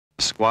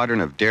A squadron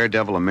of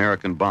daredevil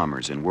American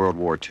bombers in World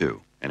War II,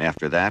 and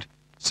after that,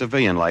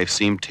 civilian life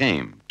seemed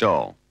tame,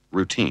 dull,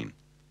 routine.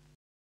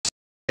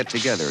 Get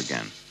together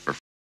again for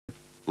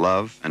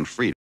love and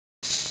freedom.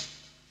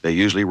 They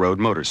usually rode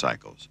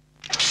motorcycles,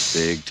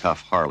 big,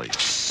 tough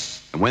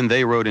Harleys. And when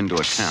they rode into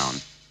a town,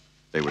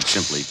 they would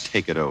simply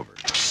take it over.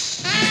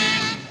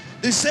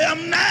 They say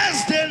I'm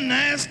nasty,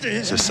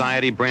 nasty.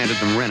 Society branded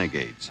them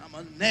renegades. I'm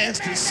a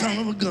nasty son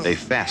of a gun. They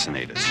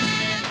fascinate us.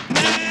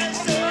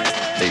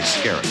 They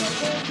scare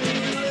us.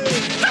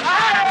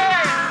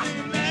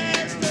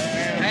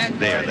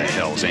 They're the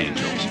Hell's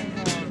Angels.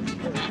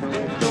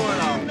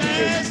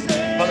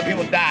 Other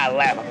people die, I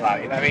laugh about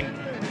it, you know what I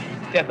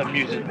mean? Death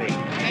amuses me.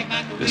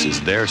 This is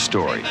their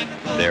story,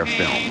 their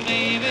film.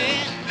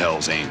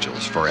 Hell's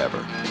Angels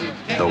forever.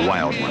 The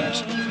wild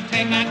ones.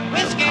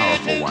 The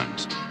powerful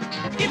ones.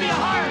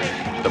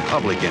 The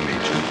public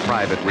image and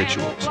private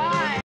rituals.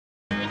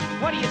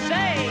 What do you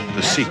say?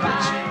 The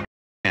secrets.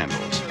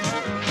 Scandals.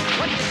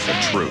 The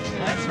truth.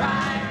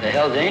 The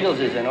Hells Angels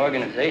is an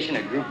organization,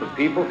 a group of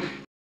people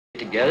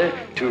together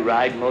to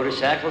ride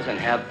motorcycles and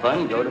have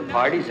fun, go to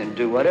parties and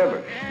do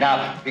whatever.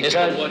 Now, because...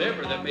 It's the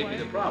whatever that may be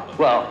the problem.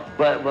 Well,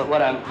 but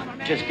what I'm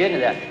just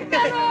getting at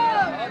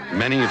that...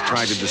 Many have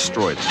tried to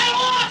destroy them.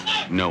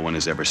 No one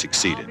has ever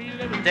succeeded.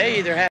 They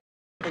either have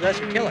with us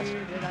or kill us,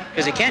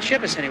 because they can't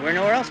ship us anywhere,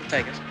 nowhere else will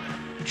take us.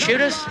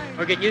 Shoot us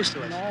or get used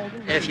to us.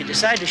 And if you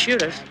decide to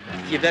shoot us,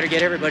 you better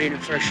get everybody in the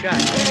first shot.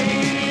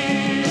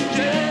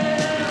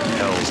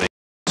 Hell's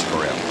Angels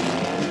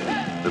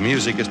forever. The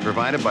music is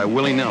provided by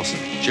Willie Nelson,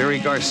 Jerry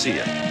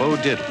Garcia, Bo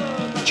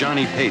Diddley,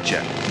 Johnny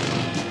Paycheck.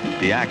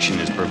 The action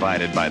is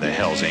provided by the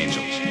Hell's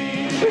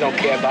Angels. We don't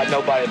care about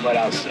nobody but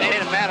ourselves. They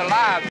ain't a man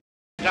alive,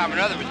 time or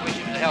another, but we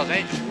should be the Hell's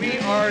Angels. We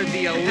are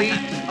the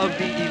elite of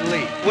the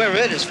elite. We're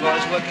it as far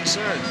as we're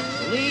concerned.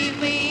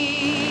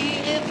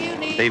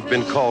 They've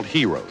been called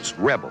heroes,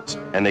 rebels,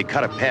 and they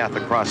cut a path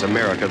across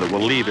America that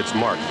will leave its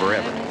mark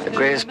forever. The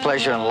greatest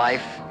pleasure in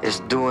life is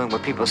doing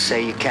what people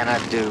say you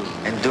cannot do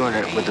and doing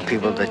it with the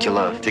people that you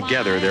love.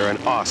 Together, they're an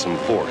awesome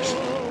force.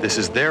 This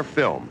is their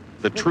film,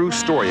 the true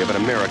story of an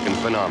American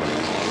phenomenon,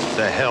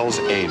 the Hell's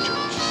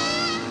Angels.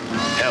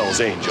 Hell's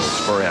Angels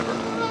forever.